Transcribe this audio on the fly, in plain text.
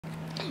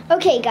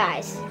Okay,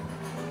 guys.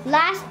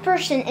 Last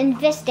person in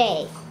this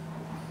day,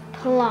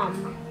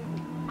 Plum.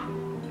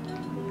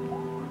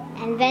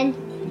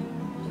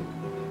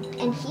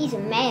 And he's a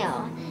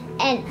male.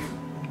 And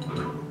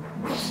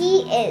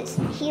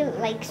he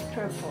likes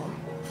purple.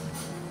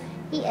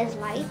 He is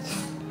light.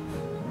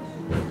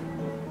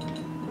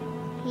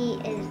 He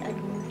is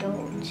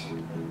adult.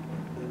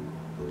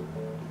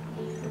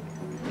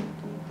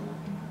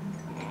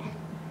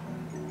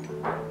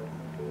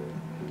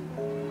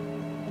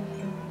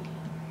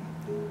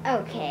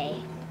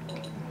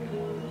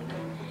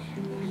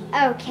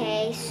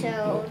 Okay,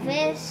 so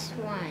this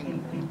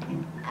one,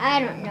 I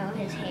don't know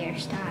his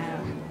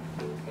hairstyle.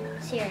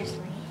 Seriously.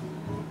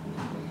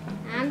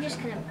 I'm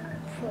just gonna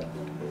put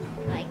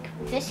like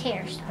this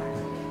hairstyle.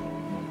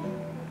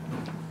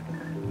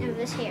 No,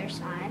 this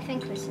hairstyle. I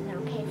think this is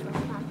okay for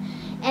Plum.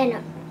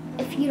 And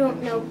if you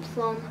don't know,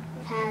 Plum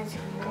has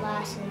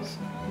glasses.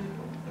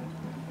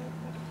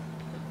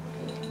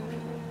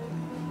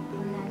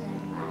 Plum has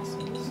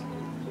glasses.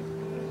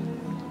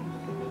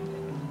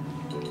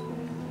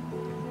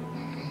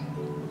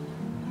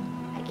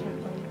 I can't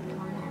believe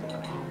Plum has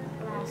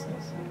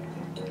glasses.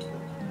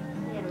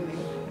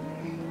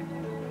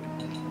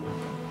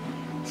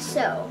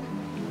 So,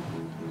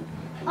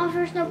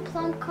 there's no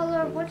Plum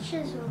color, which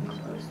is a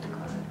close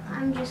color.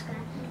 I'm just gonna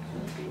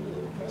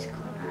create this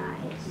color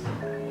eyes.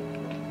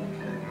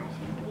 And I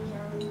think these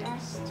are the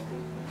best.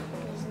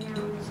 His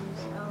nose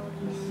is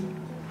always,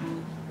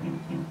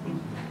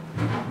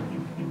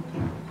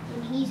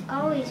 and he's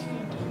always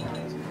thinking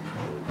those.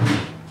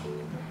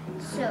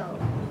 So,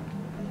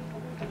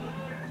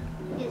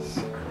 his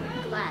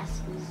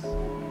glasses.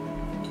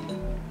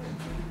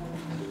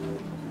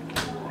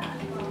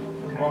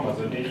 Mama's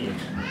an idiot.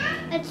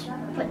 Let's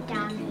put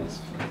down his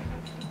feet.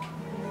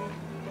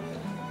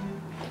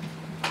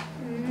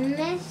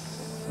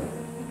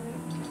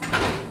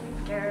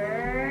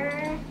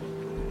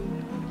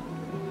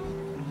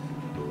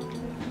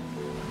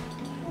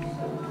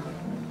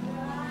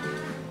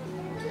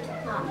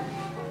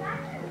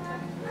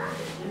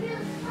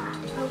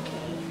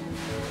 Okay.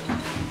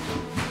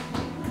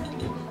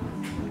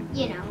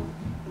 You know,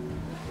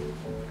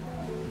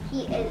 he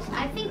is,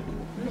 I think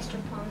Mr.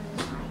 Plum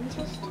is a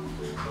scientist.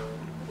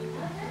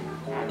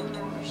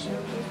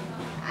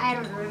 I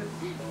don't know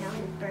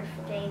his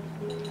birthday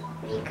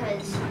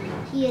because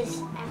he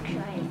is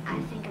actually, I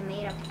think, a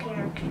made-up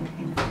character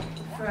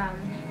from.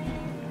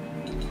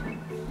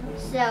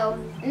 So,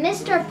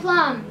 Mr.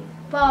 Plum,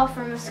 fall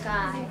from the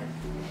sky.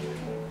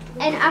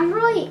 And I'm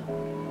really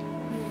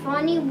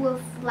funny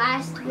with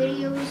last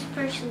video's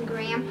person,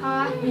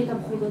 Grandpa.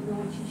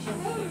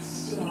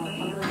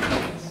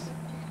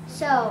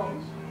 So,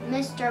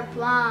 Mr.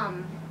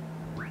 Plum.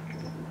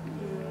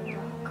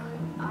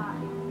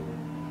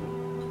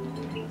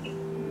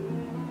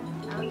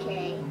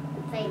 Okay,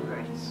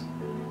 favorites.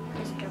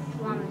 Mr.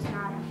 Plum is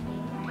not a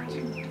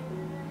favorite.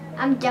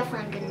 I'm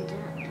definitely going to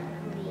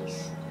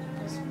release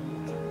this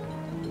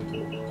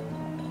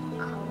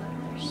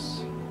colors.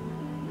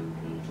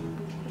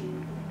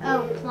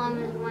 Oh, Plum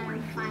is one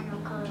of the final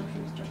colors,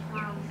 Mr.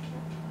 Plum.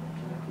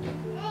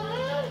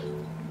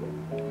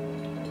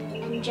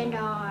 And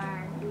gender,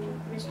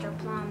 Mr.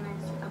 Plum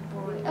is a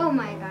boy. Oh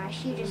my gosh,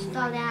 he just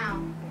fell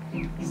down.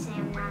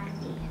 Sam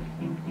 90,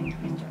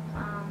 Mr.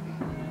 Plum.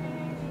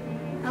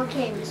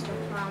 Okay, Mr.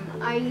 Plum,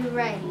 are you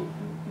ready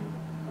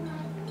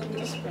to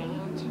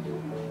disband?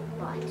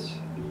 But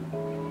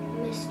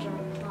Mr.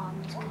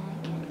 Plum's gonna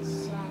get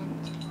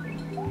sent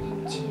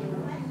into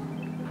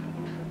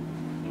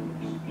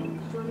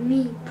the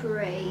meat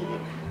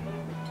parade.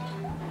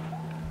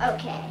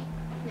 Okay,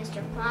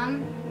 Mr.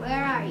 Plum,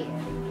 where are you?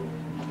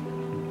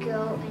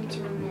 Go into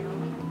the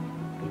middle.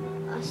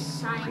 A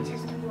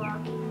scientist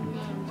walking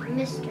named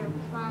Mr.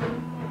 Plum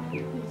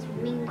is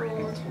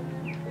mingled.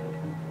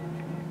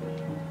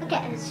 Look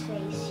at his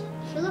face.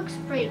 He looks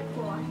pretty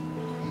cool.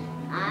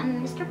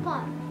 I'm Mr.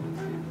 Plum.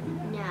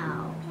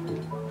 Now,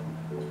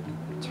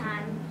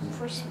 time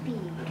for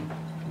speed.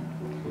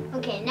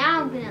 Okay,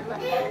 now I'm gonna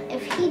let,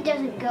 if he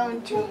doesn't go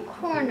into a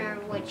corner,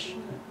 which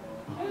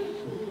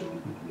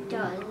he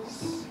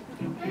does.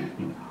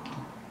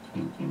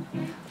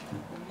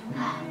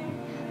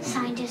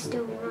 Scientists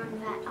don't run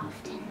that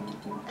often.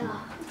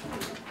 Ugh,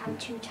 I'm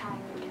too tired.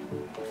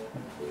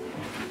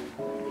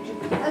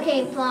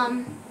 Okay,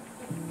 Plum.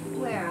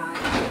 Where are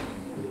you?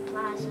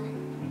 Plaza.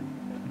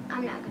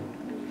 I'm not going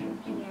to leave him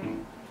here.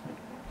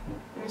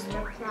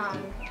 Mr. Plum.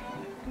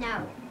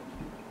 No.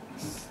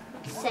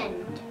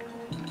 Send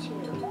to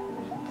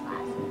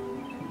Plaza.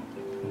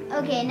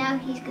 Okay, now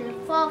he's going to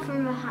fall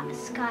from the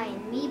sky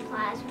in me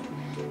Plaza.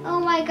 Oh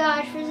my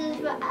gosh, this is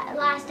the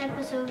last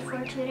episode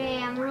for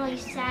today. I'm really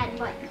sad,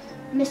 but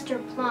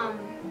Mr. Plum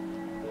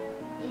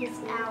is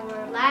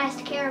our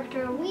last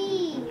character.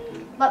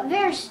 But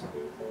there's,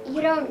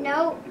 you don't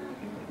know,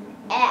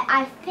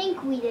 I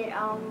think we did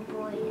all the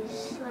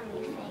boys. Let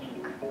me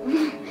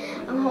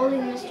think. I'm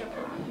holding Mr.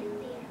 Plum.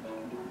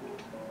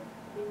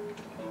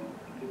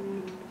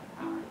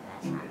 Oh,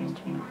 that's not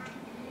Mr. Plum.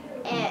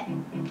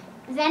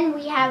 Then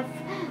we have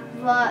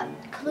the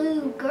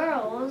Clue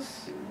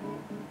Girls.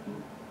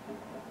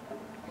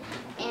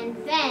 And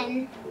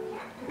then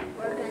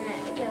we're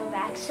gonna go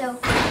back. So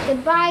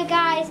goodbye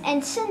guys,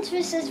 and since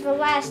this is the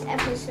last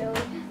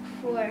episode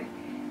for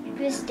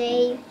this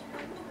day,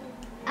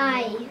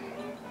 I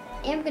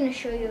am gonna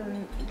show you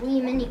a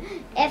Wii menu.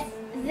 If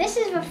this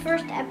is the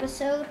first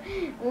episode,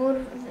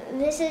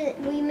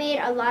 we made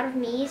a lot of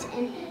Mii's,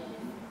 and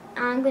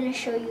I'm gonna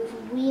show you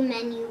the Wii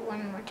menu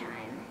one more time.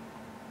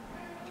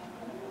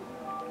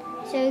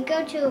 So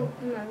go to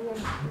my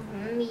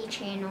Mii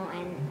channel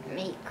and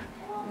make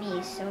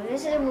Mii. So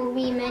this is the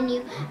Wii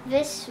menu.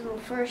 This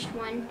first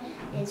one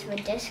is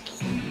with disc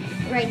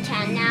right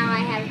down. Now I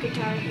have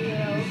Guitar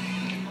Hero.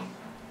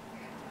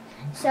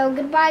 So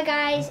goodbye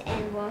guys,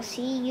 and we'll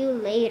see you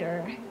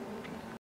later.